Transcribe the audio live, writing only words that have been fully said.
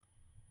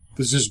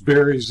This is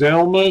Barry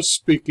Zalma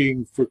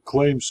speaking for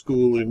Claim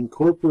School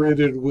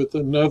Incorporated with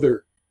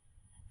another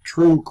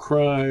true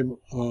crime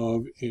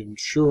of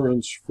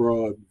insurance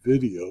fraud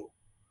video.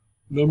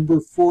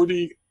 Number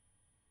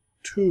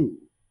 42,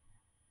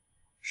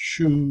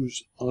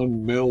 Shoes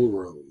on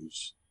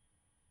Melrose.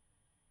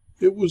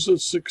 It was a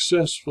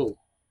successful,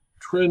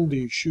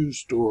 trendy shoe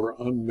store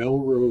on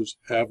Melrose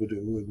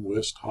Avenue in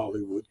West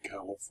Hollywood,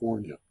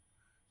 California,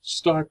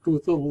 stocked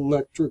with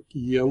electric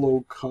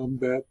yellow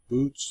combat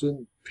boots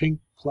and pink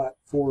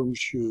platform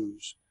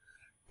shoes.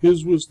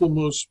 His was the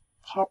most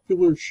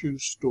popular shoe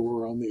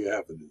store on the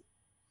avenue.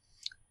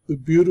 The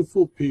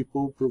beautiful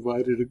people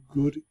provided a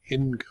good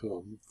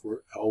income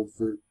for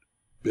Albert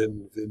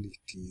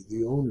Benvenuti,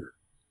 the owner.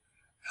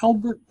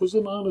 Albert was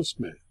an honest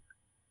man.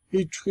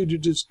 He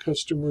treated his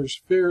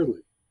customers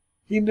fairly.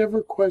 He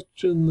never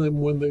questioned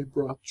them when they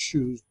brought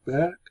shoes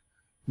back.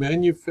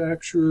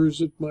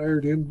 Manufacturers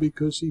admired him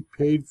because he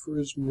paid for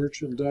his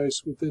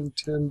merchandise within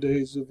 10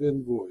 days of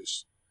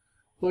invoice.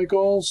 Like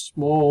all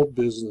small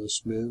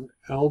businessmen,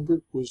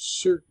 Albert was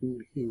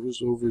certain he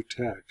was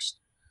overtaxed.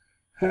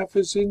 Half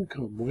his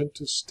income went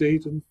to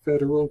state and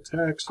federal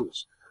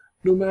taxes.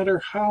 No matter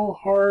how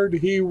hard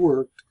he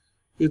worked,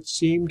 it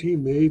seemed he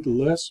made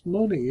less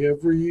money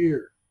every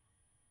year.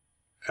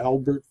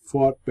 Albert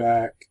fought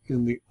back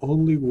in the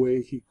only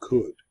way he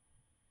could.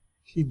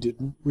 He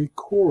didn't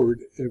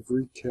record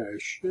every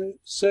cash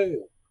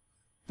sale.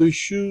 The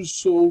shoes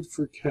sold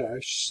for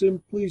cash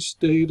simply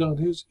stayed on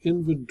his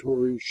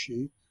inventory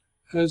sheet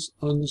as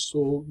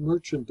unsold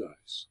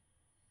merchandise.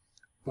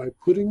 By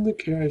putting the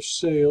cash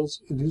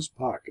sales in his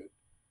pocket,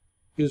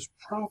 his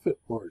profit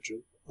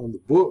margin on the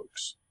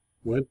books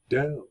went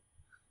down,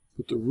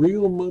 but the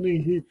real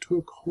money he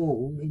took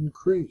home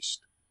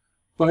increased.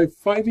 By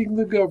fighting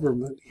the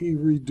government, he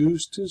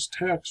reduced his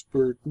tax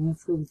burden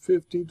from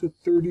 50 to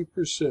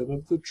 30%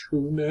 of the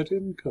true net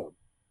income.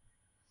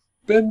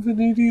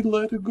 Benvenuti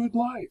led a good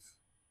life.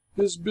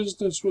 His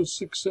business was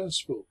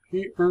successful.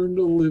 He earned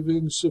a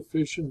living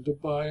sufficient to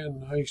buy a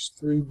nice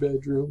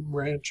 3-bedroom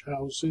ranch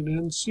house in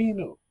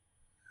Encino.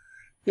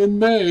 In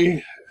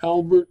May,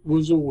 Albert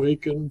was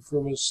awakened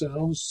from a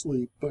sound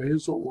sleep by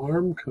his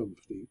alarm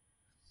company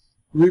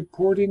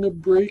reporting a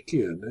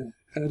break-in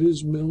at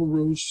his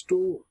Melrose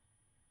store.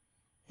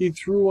 He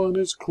threw on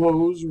his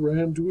clothes,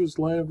 ran to his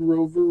Land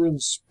Rover,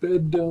 and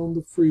sped down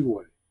the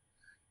freeway.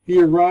 He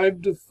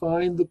arrived to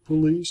find the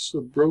police,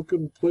 a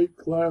broken plate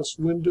glass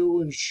window,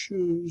 and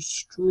shoes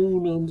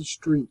strewn on the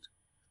street.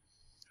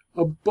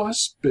 A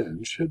bus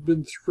bench had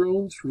been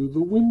thrown through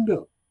the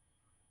window.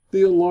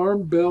 The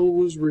alarm bell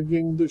was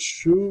ringing. The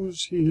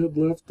shoes he had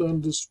left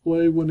on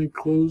display when he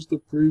closed the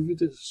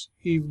previous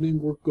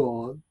evening were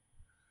gone.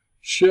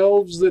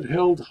 Shelves that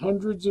held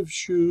hundreds of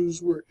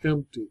shoes were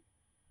empty.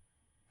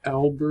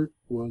 Albert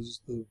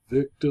was the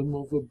victim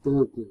of a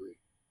burglary.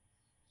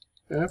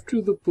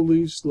 After the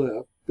police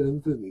left,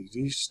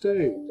 Benvenuti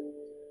stayed.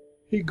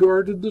 He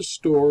guarded the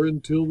store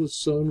until the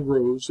sun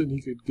rose and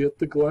he could get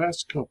the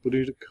glass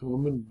company to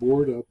come and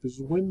board up his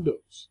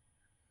windows.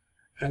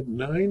 At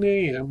 9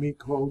 a.m. he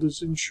called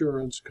his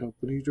insurance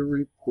company to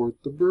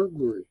report the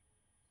burglary.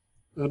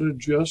 An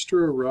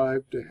adjuster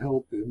arrived to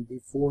help him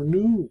before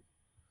noon.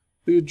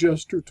 The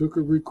adjuster took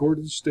a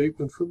recorded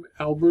statement from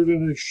Albert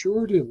and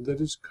assured him that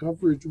his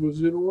coverage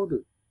was in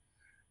order.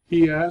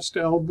 He asked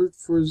Albert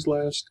for his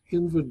last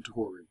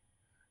inventory.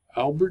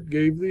 Albert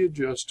gave the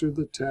adjuster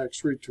the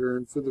tax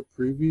return for the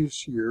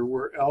previous year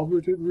where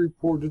Albert had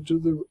reported to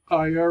the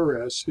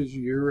IRS his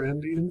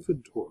year-end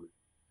inventory.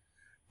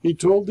 He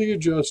told the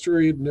adjuster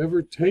he had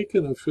never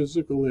taken a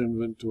physical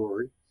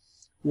inventory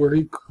where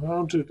he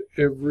counted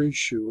every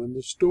shoe in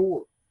the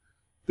store.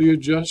 The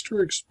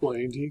adjuster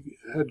explained he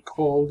had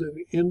called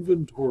an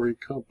inventory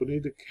company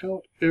to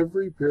count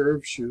every pair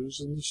of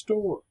shoes in the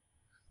store.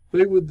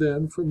 They would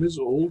then, from his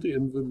old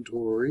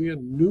inventory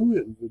and new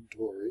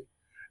inventory,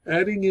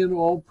 adding in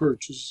all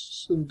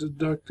purchases and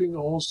deducting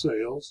all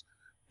sales,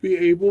 be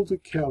able to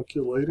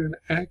calculate an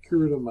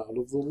accurate amount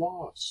of the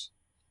loss.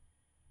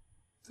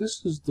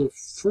 This is the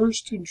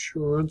first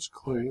insurance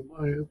claim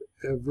I have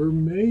ever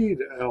made,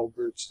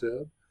 Albert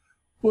said.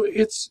 Well,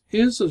 it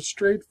is a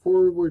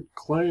straightforward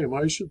claim.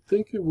 I should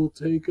think it will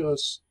take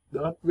us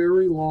not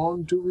very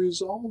long to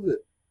resolve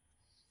it.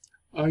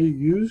 I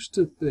used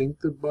to think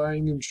that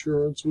buying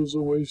insurance was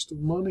a waste of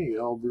money,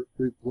 Albert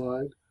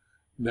replied.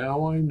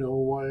 Now I know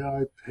why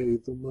I pay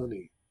the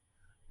money.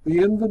 The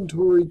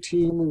inventory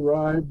team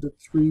arrived at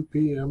 3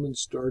 p.m. and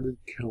started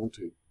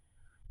counting.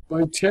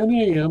 By 10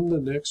 a.m.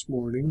 the next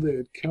morning, they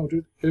had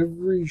counted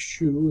every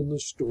shoe in the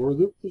store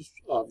that was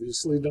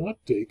obviously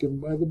not taken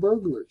by the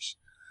burglars.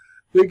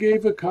 They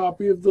gave a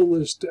copy of the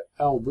list to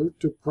Albert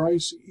to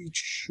price each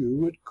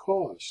shoe at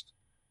cost.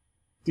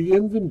 The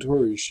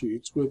inventory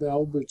sheets with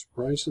Albert's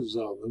prices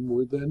on them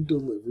were then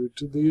delivered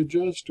to the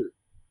adjuster.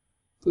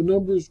 The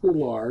numbers were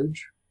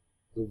large,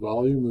 the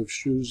volume of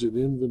shoes in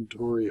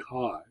inventory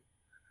high,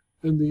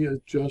 and the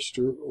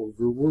adjuster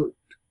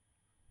overworked.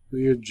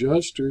 The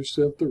adjuster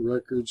sent the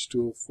records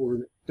to a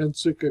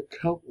forensic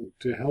accountant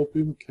to help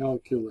him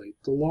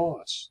calculate the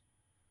loss.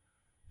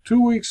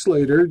 2 weeks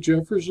later,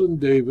 Jefferson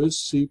Davis,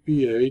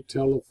 CPA,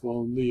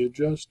 telephoned the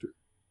adjuster.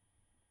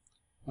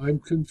 "I'm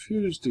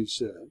confused," he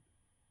said.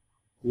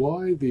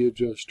 "Why?" the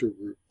adjuster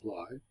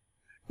replied.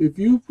 "If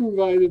you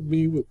provided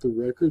me with the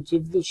records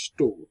of the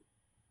store,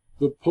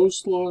 the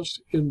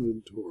post-loss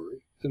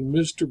inventory, and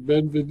Mr.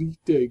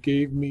 Benvenite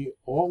gave me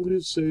all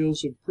his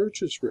sales and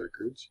purchase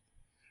records,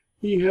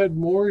 he had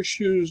more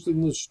shoes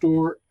in the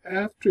store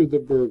after the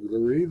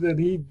burglary than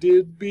he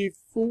did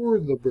before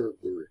the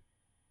burglary."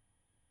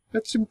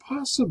 "That's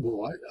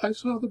impossible. I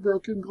saw the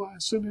broken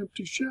glass and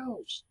empty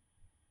shelves."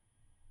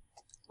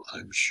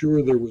 "I'm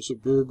sure there was a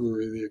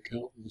burglary," the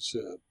accountant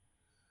said.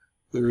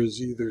 "There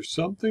is either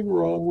something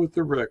wrong with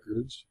the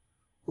records,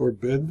 or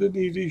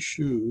Benvenite's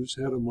shoes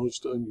had a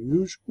most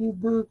unusual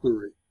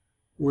burglary,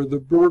 where the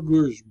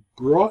burglars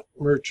brought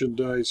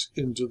merchandise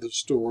into the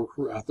store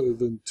rather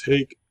than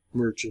take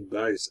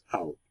merchandise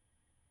out."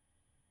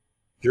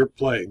 "You're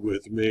playing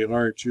with me,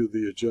 aren't you?"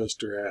 the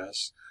adjuster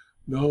asked.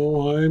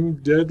 "No,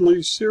 I'm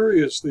deadly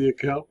serious," the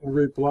accountant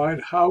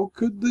replied. "How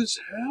could this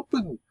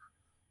happen?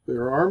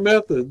 There are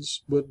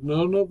methods, but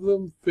none of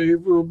them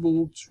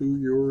favorable to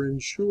your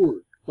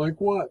insured."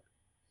 "Like what?"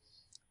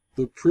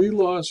 "The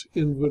pre-loss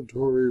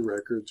inventory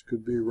records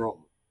could be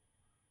wrong.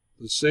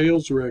 The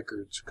sales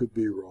records could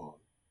be wrong.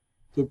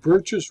 The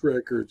purchase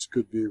records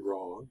could be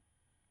wrong.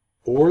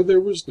 Or there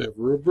was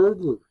never a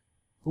burglary."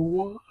 "But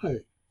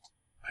why?"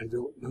 "I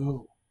don't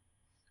know.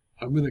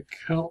 I'm an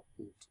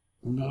accountant,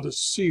 not a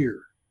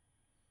seer."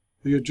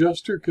 The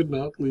adjuster could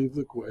not leave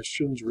the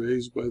questions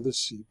raised by the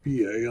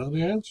CPA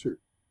unanswered.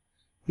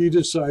 He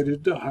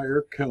decided to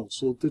hire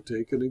counsel to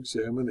take an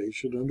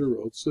examination under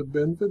oath so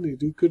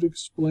Benvenite could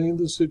explain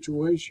the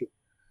situation.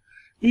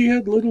 He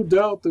had little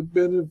doubt that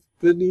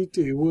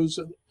Benvenite was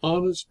an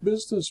honest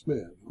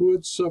businessman who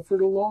had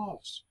suffered a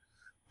loss.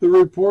 The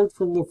report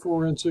from the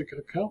forensic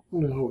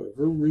accountant,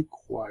 however,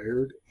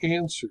 required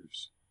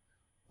answers.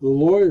 The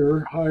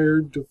lawyer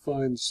hired to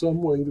find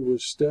some way to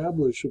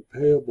establish a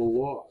payable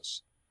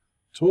loss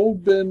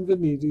told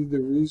Benvenite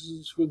the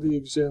reasons for the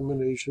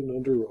examination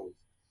under oath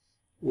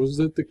was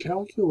that the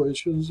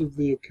calculations of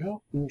the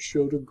accountant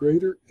showed a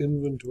greater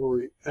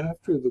inventory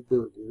after the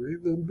burglary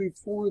than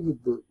before the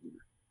burglary.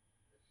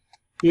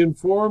 He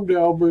informed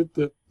Albert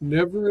that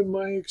never in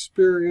my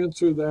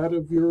experience or that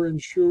of your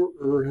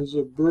insurer has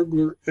a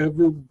burglar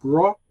ever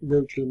brought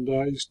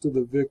merchandise to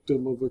the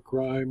victim of a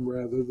crime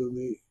rather than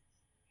the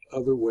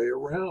other way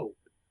around.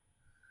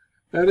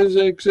 At his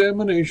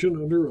examination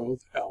under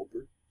oath,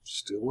 Albert,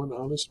 still an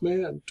honest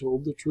man,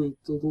 told the truth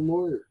to the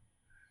lawyer.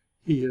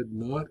 He had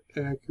not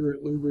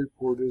accurately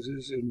reported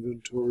his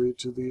inventory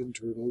to the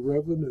Internal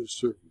Revenue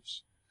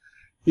Service.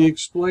 He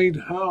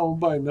explained how,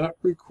 by not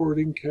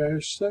recording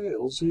cash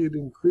sales, he had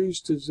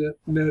increased his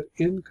net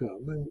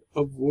income and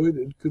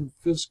avoided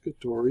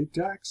confiscatory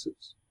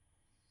taxes.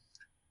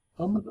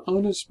 "I'm an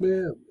honest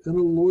man and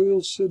a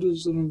loyal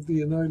citizen of the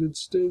United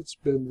States,"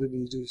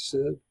 Benvenite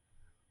said,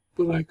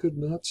 "but I could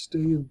not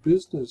stay in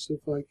business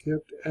if I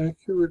kept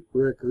accurate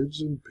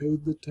records and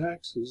paid the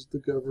taxes the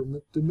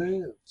government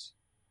demands.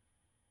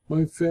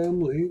 My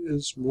family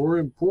is more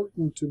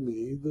important to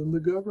me than the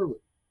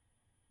government."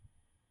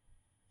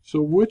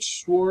 "So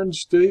which sworn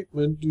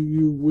statement do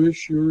you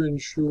wish your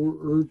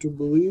insurer to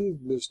believe,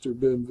 Mr.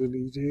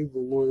 Benvenite?" the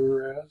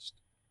lawyer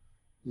asked.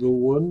 "The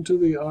one to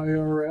the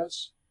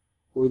IRS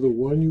or the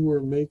one you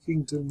are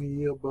making to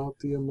me about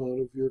the amount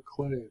of your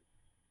claim?"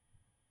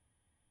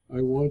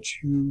 "I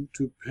want you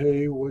to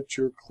pay what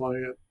your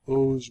client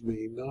owes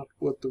me, not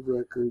what the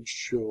records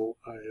show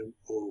I am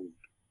owed."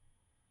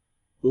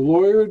 The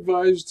lawyer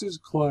advised his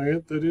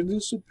client that in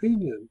his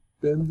opinion,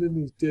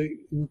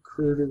 Benvenite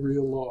incurred a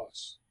real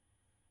loss.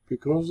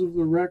 Because of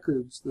the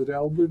records that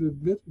Albert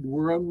admitted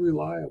were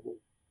unreliable,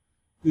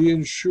 the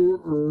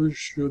insurer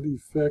should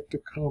effect a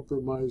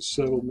compromise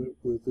settlement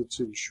with its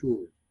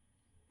insured.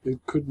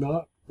 It could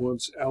not,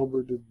 once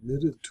Albert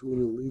admitted to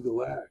an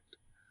illegal act,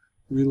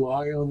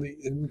 rely on the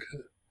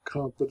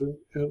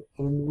incompetent and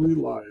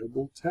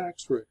unreliable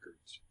tax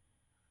records.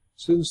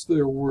 Since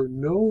there were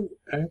no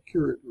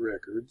accurate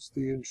records,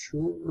 the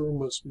insurer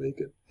must make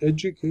an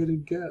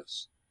educated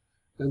guess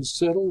and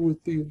settle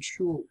with the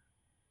insured.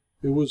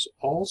 It was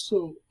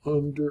also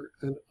under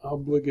an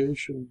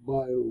obligation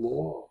by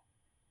law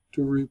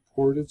to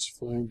report its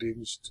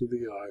findings to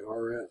the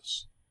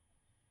IRS.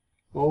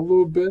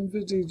 Although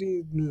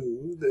Benvenite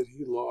knew that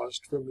he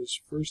lost from his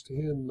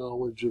first-hand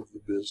knowledge of the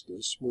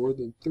business more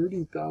than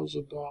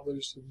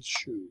 $30,000 in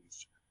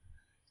shoes,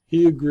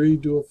 he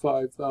agreed to a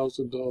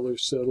 $5,000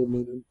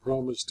 settlement and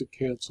promised to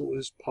cancel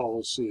his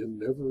policy and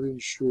never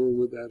insure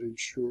with that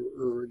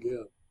insurer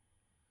again.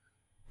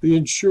 The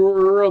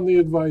insurer, on the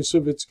advice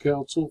of its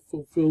counsel,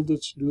 fulfilled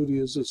its duty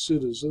as a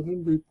citizen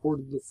and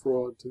reported the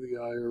fraud to the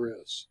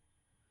IRS.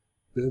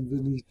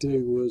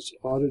 Benvenite was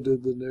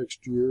audited the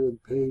next year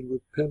and paid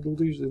with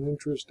penalties and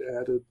interest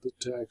added the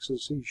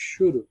taxes he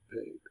should have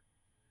paid.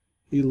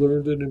 He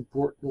learned an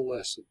important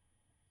lesson.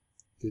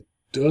 It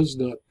does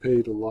not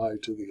pay to lie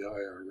to the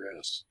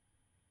IRS,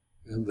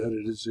 and that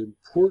it is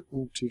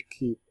important to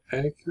keep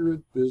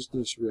accurate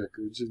business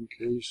records in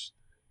case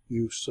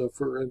you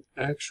suffer an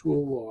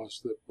actual loss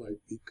that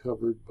might be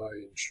covered by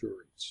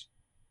insurance.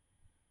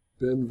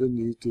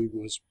 Benvenuti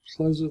was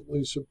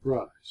pleasantly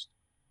surprised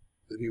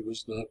that he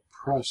was not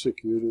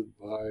prosecuted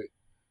by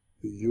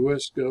the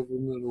U.S.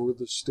 government or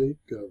the state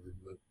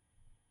government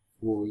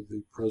for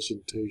the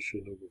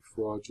presentation of a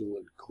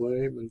fraudulent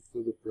claim and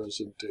for the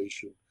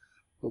presentation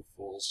of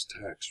false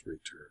tax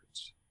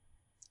returns.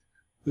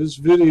 This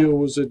video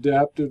was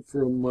adapted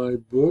from my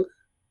book,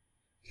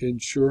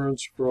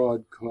 Insurance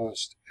Fraud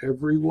Cost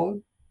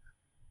Everyone,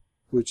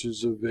 which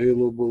is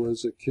available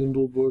as a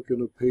Kindle book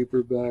and a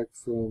paperback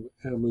from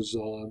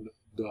Amazon.com,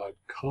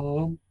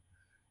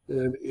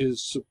 and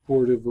is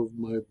supportive of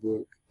my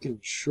book,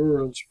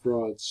 Insurance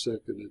Fraud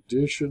Second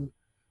Edition,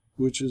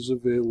 which is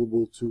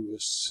available to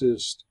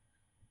assist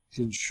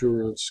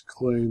insurance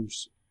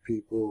claims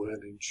people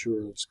and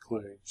insurance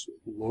claims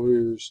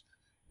lawyers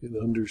in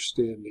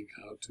understanding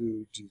how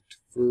to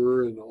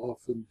deter and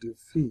often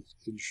defeat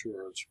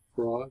insurance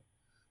fraud.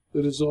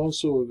 That is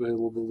also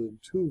available in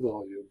 2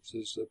 volumes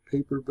as a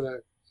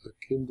paperback, a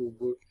Kindle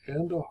book,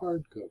 and a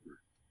hardcover.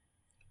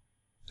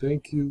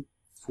 Thank you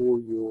for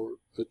your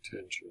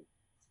attention.